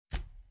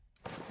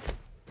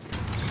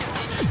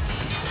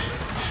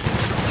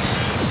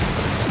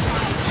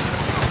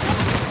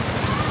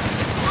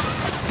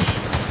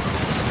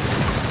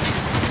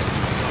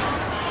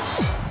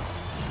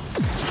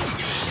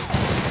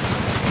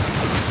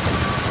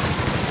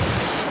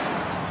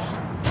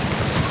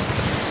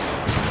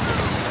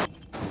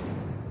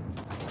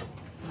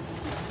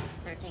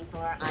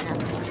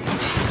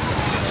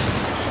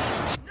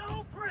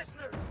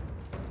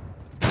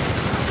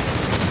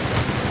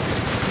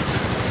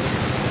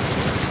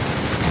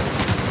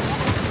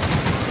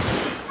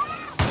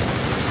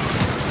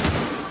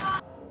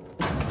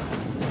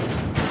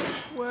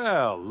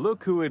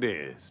look who it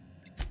is.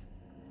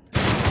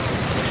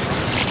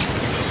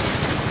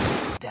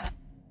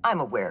 I'm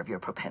aware of your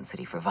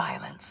propensity for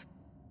violence.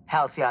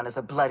 Halcyon is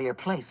a bloodier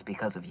place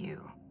because of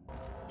you.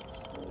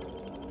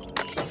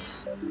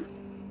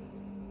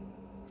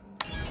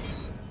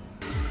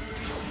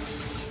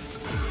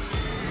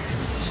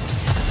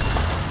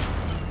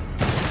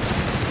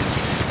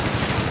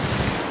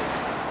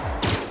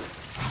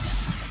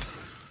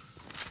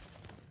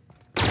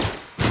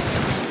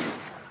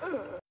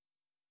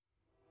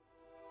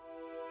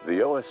 The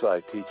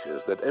OSI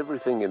teaches that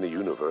everything in the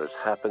universe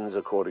happens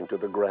according to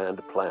the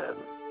grand plan.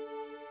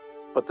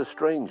 But the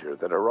stranger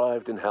that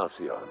arrived in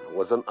Halcyon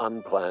was an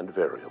unplanned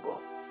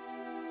variable.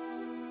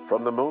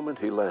 From the moment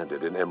he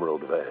landed in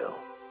Emerald Vale,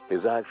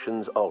 his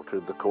actions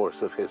altered the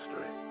course of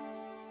history.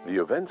 The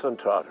events on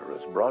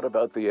Tartarus brought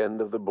about the end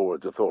of the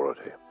board's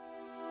authority.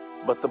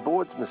 But the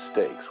board's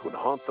mistakes would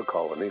haunt the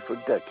colony for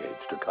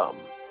decades to come.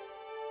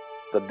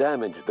 The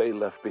damage they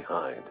left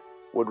behind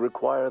would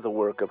require the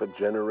work of a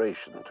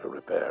generation to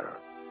repair.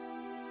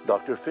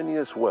 Dr.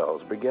 Phineas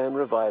Wells began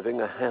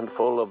reviving a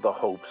handful of the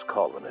Hope's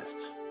colonists.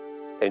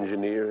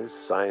 Engineers,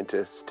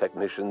 scientists,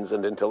 technicians,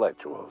 and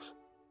intellectuals.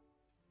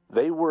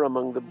 They were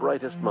among the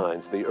brightest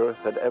minds the Earth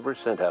had ever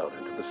sent out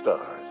into the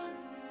stars.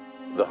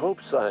 The Hope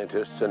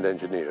scientists and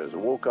engineers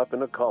woke up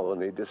in a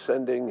colony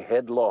descending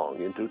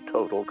headlong into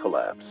total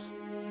collapse.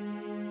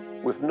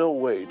 With no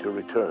way to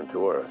return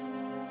to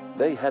Earth,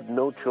 they had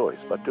no choice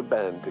but to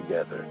band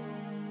together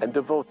and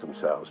devote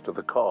themselves to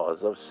the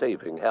cause of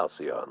saving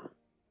Halcyon.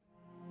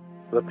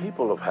 The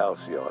people of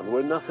Halcyon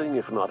were nothing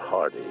if not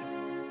hardy.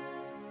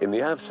 In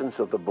the absence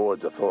of the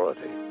board's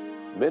authority,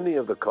 many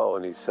of the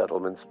colony's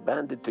settlements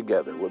banded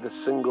together with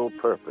a single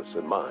purpose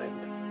in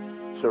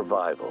mind: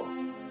 survival.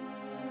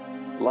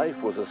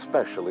 Life was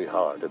especially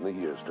hard in the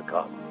years to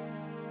come.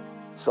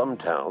 Some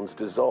towns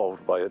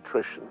dissolved by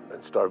attrition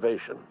and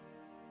starvation,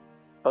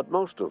 but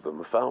most of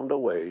them found a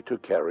way to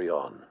carry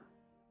on.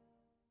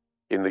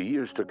 In the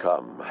years to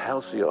come,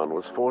 Halcyon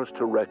was forced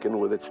to reckon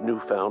with its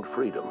newfound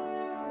freedom.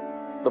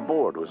 The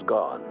board was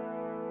gone,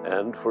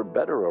 and for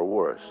better or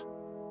worse,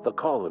 the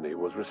colony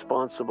was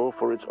responsible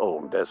for its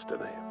own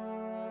destiny.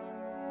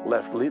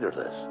 Left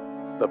leaderless,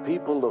 the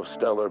people of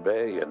Stellar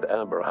Bay and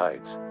Amber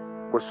Heights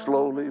were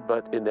slowly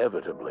but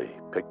inevitably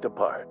picked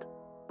apart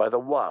by the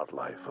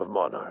wildlife of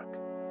Monarch.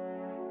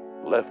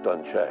 Left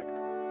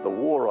unchecked, the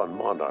war on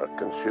Monarch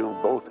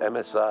consumed both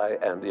MSI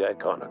and the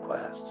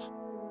Iconoclasts.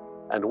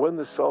 And when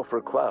the sulfur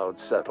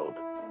clouds settled,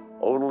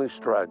 only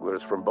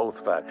stragglers from both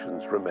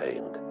factions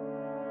remained.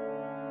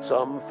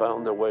 Some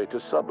found their way to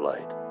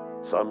Sublight,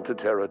 some to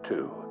Terra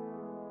 2,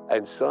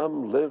 and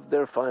some lived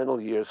their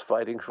final years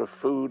fighting for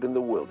food in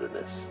the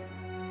wilderness.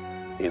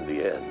 In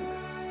the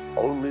end,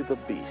 only the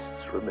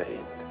beasts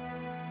remained.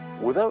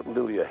 Without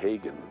Lilia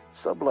Hagen,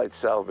 Sublight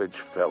Salvage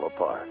fell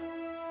apart.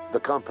 The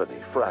company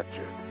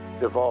fractured,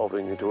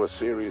 devolving into a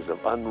series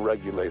of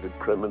unregulated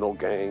criminal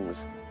gangs,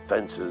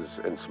 fences,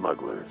 and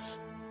smugglers.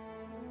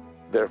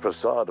 Their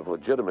facade of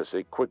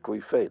legitimacy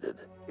quickly faded.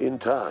 In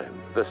time,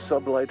 the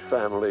Sublight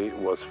family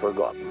was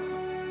forgotten.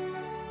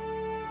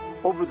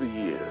 Over the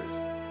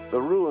years, the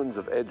ruins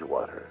of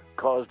Edgewater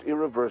caused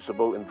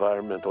irreversible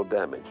environmental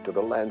damage to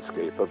the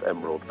landscape of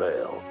Emerald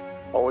Vale,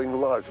 owing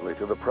largely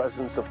to the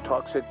presence of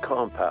toxic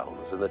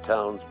compounds in the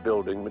town's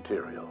building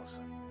materials.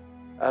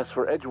 As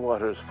for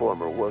Edgewater's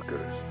former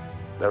workers,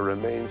 their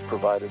remains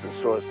provided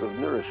a source of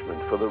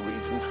nourishment for the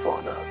region's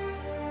fauna,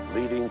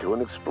 leading to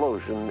an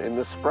explosion in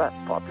the sprat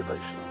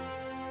population.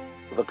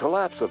 The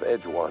collapse of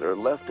Edgewater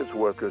left its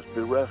workers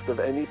bereft of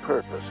any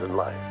purpose in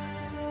life.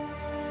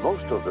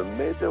 Most of them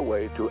made their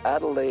way to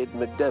Adelaide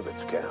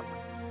McDevitt's camp,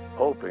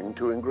 hoping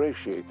to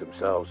ingratiate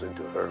themselves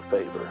into her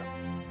favor.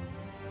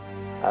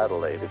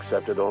 Adelaide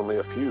accepted only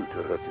a few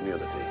to her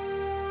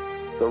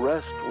community. The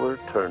rest were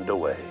turned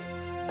away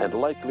and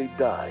likely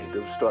died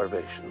of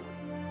starvation.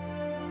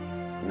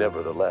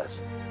 Nevertheless,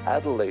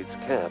 Adelaide's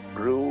camp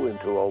grew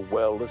into a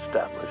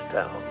well-established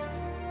town.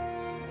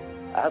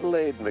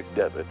 Adelaide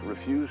McDevitt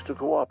refused to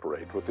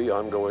cooperate with the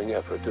ongoing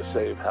effort to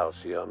save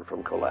Halcyon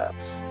from collapse.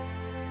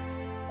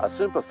 A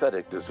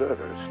sympathetic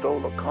deserter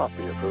stole a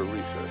copy of her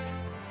research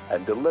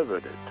and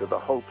delivered it to the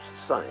Hope's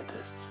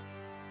scientists.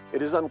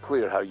 It is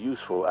unclear how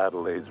useful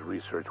Adelaide's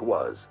research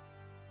was.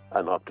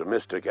 An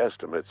optimistic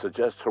estimate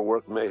suggests her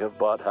work may have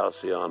bought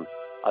Halcyon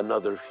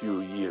another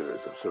few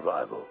years of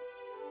survival.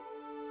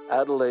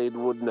 Adelaide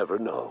would never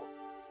know.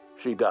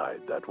 She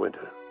died that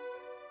winter.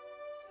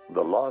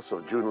 The loss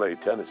of Junlei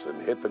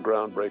Tennyson hit the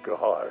Groundbreaker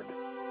hard,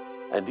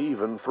 and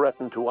even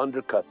threatened to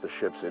undercut the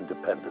ship's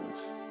independence.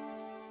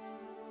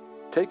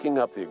 Taking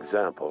up the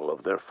example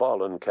of their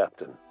fallen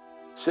captain,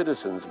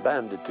 citizens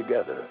banded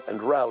together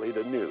and rallied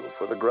anew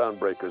for the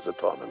Groundbreaker's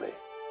autonomy.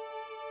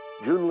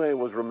 Junlei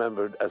was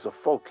remembered as a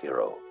folk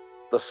hero,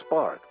 the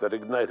spark that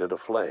ignited a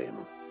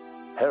flame,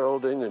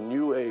 heralding a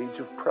new age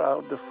of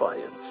proud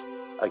defiance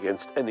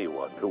against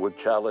anyone who would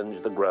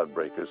challenge the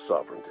Groundbreaker's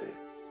sovereignty.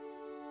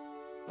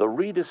 The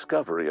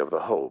rediscovery of the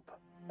Hope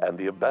and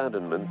the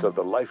abandonment of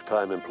the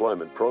lifetime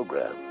employment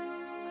program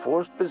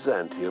forced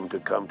Byzantium to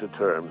come to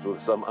terms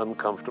with some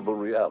uncomfortable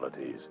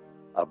realities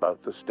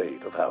about the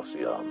state of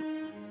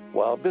Halcyon.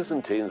 While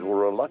Byzantines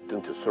were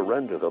reluctant to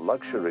surrender the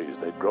luxuries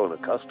they'd grown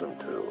accustomed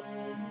to,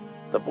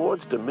 the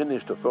board's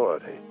diminished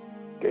authority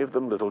gave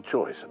them little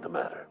choice in the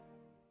matter.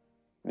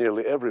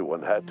 Nearly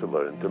everyone had to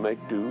learn to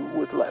make do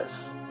with less.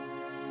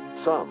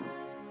 Some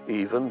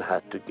even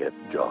had to get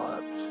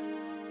jobs.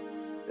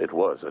 It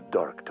was a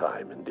dark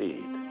time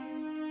indeed.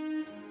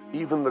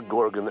 Even the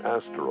Gorgon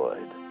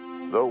asteroid,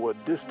 though a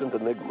distant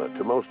enigma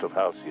to most of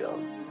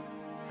Halcyon,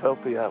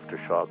 felt the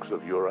aftershocks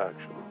of your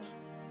actions.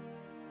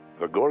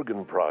 The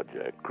Gorgon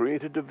project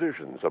created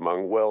divisions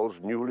among Wells'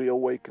 newly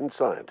awakened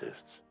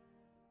scientists.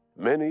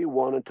 Many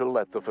wanted to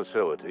let the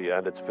facility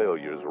and its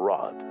failures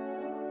rot,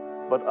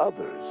 but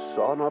others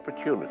saw an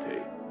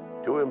opportunity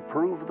to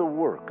improve the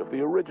work of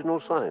the original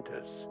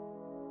scientists,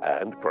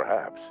 and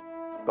perhaps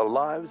the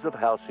lives of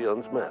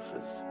Halcyon's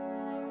masses.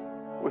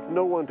 With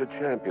no one to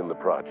champion the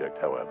project,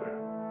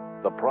 however,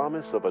 the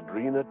promise of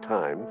Adrena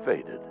time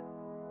faded,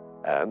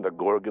 and the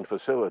Gorgon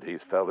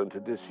facilities fell into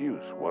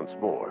disuse once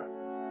more.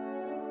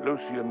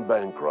 Lucian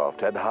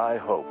Bancroft had high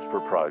hopes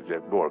for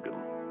Project Gorgon.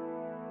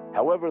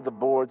 However, the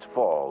board's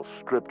fall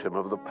stripped him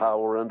of the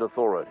power and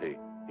authority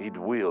he'd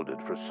wielded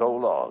for so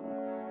long.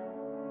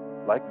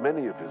 Like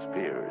many of his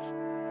peers,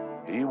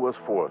 he was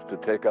forced to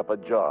take up a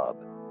job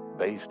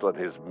based on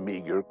his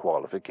meager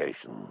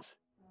qualifications.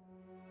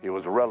 He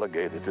was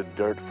relegated to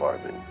dirt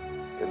farming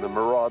in the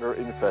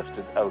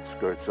marauder-infested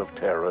outskirts of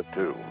Terra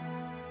 2.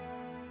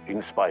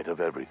 In spite of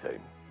everything,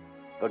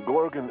 the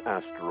Gorgon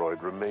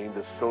asteroid remained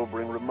a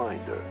sobering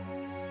reminder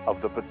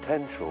of the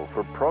potential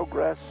for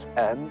progress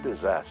and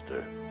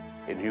disaster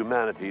in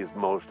humanity's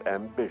most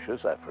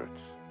ambitious efforts.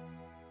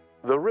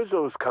 The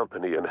Rizzos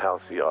company in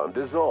Halcyon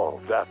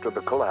dissolved after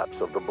the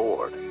collapse of the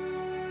board.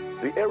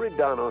 The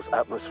Eridanos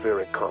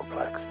atmospheric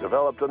complex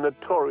developed a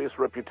notorious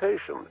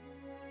reputation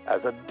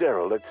as a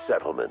derelict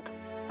settlement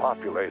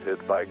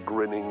populated by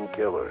grinning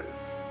killers.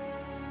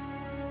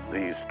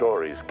 These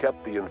stories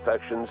kept the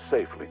infection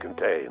safely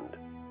contained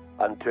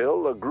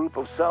until a group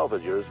of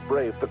salvagers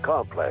braved the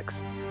complex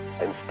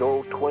and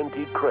stole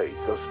 20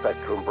 crates of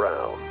Spectrum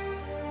Brown.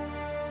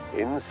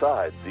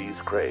 Inside these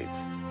crates,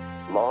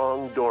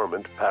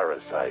 long-dormant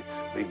parasites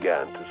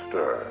began to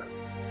stir.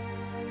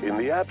 In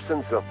the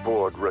absence of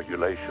board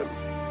regulation,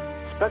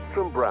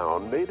 Spectrum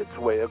Brown made its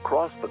way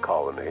across the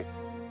colony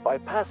by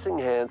passing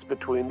hands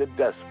between the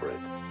desperate,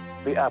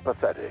 the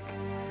apathetic,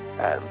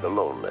 and the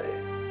lonely.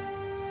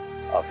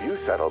 A few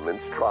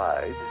settlements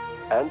tried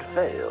and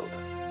failed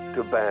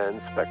to ban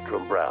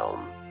Spectrum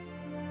Brown.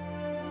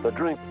 The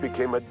drink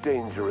became a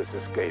dangerous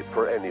escape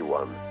for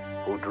anyone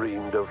who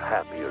dreamed of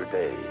happier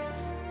days.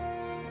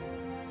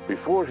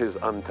 Before his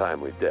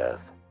untimely death,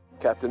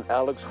 Captain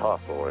Alex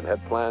Hawthorne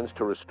had plans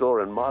to restore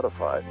and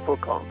modify, for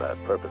combat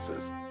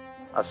purposes,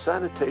 a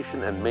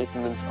sanitation and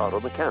maintenance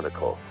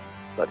automechanical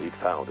that he'd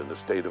found in a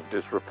state of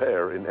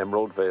disrepair in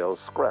Emerald Vale's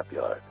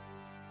scrapyard.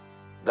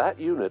 That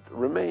unit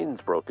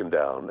remains broken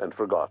down and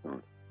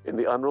forgotten in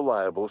the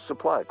unreliable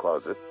supply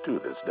closet to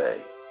this day.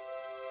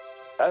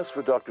 As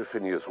for Dr.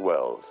 Phineas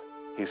Wells,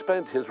 he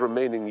spent his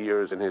remaining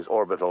years in his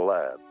orbital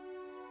lab.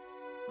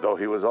 Though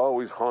he was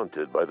always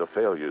haunted by the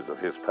failures of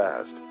his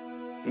past,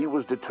 he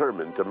was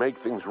determined to make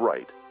things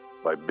right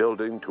by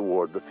building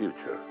toward the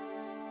future.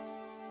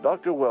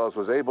 Dr. Wells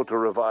was able to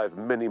revive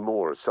many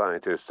more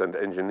scientists and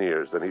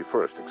engineers than he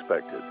first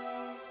expected,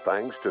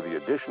 thanks to the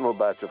additional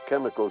batch of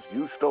chemicals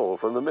you stole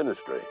from the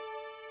Ministry.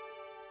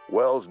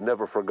 Wells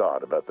never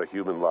forgot about the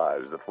human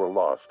lives that were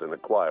lost in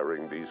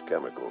acquiring these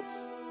chemicals.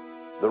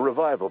 The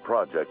revival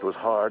project was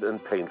hard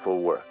and painful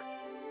work,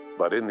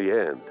 but in the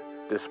end,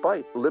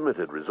 despite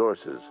limited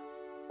resources,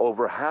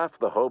 over half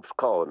the Hope's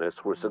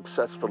colonists were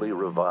successfully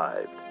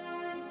revived.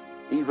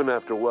 Even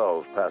after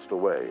Wells passed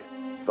away,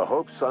 the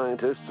Hope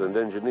scientists and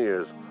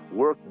engineers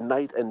worked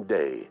night and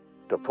day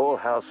to pull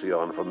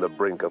Halcyon from the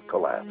brink of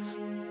collapse.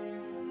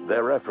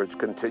 Their efforts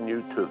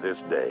continue to this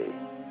day,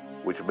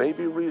 which may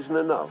be reason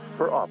enough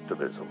for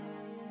optimism.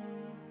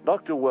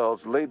 Dr.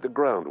 Wells laid the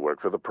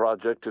groundwork for the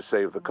project to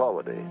save the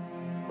colony,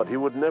 but he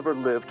would never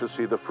live to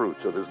see the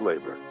fruits of his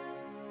labor.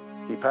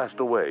 He passed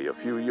away a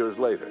few years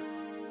later.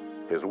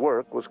 His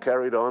work was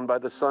carried on by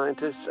the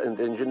scientists and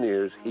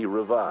engineers he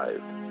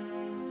revived.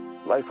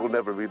 Life will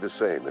never be the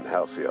same in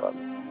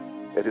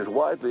Halcyon. It is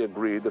widely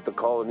agreed that the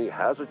colony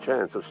has a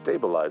chance of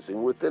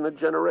stabilizing within a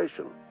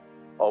generation,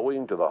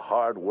 owing to the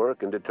hard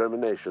work and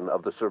determination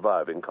of the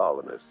surviving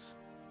colonists.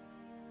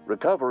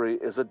 Recovery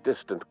is a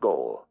distant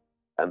goal,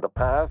 and the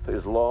path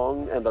is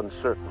long and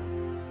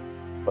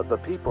uncertain. But the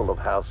people of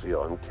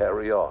Halcyon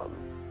carry on,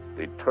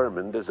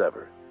 determined as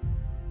ever.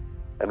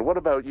 And what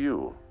about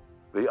you,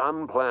 the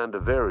unplanned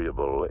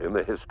variable in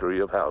the history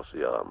of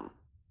Halcyon?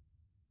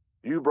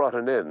 You brought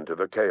an end to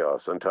the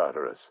chaos on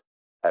Tartarus,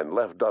 and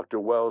left Dr.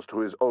 Wells to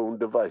his own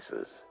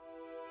devices.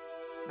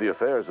 The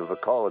affairs of the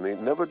colony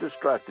never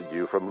distracted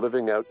you from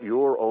living out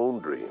your own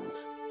dreams,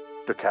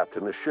 to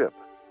captain a ship,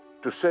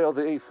 to sail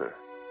the ether,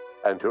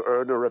 and to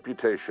earn a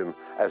reputation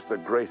as the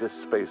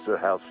greatest spacer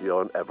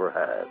Halcyon ever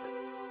had.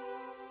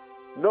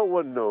 No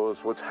one knows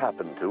what's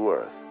happened to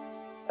Earth,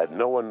 and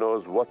no one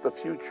knows what the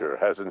future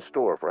has in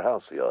store for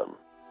Halcyon.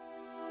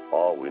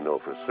 All we know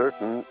for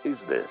certain is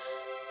this: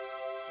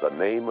 the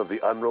name of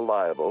the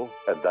Unreliable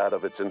and that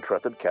of its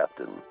intrepid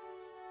captain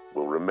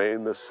will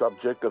remain the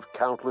subject of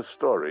countless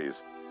stories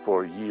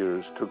for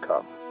years to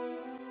come.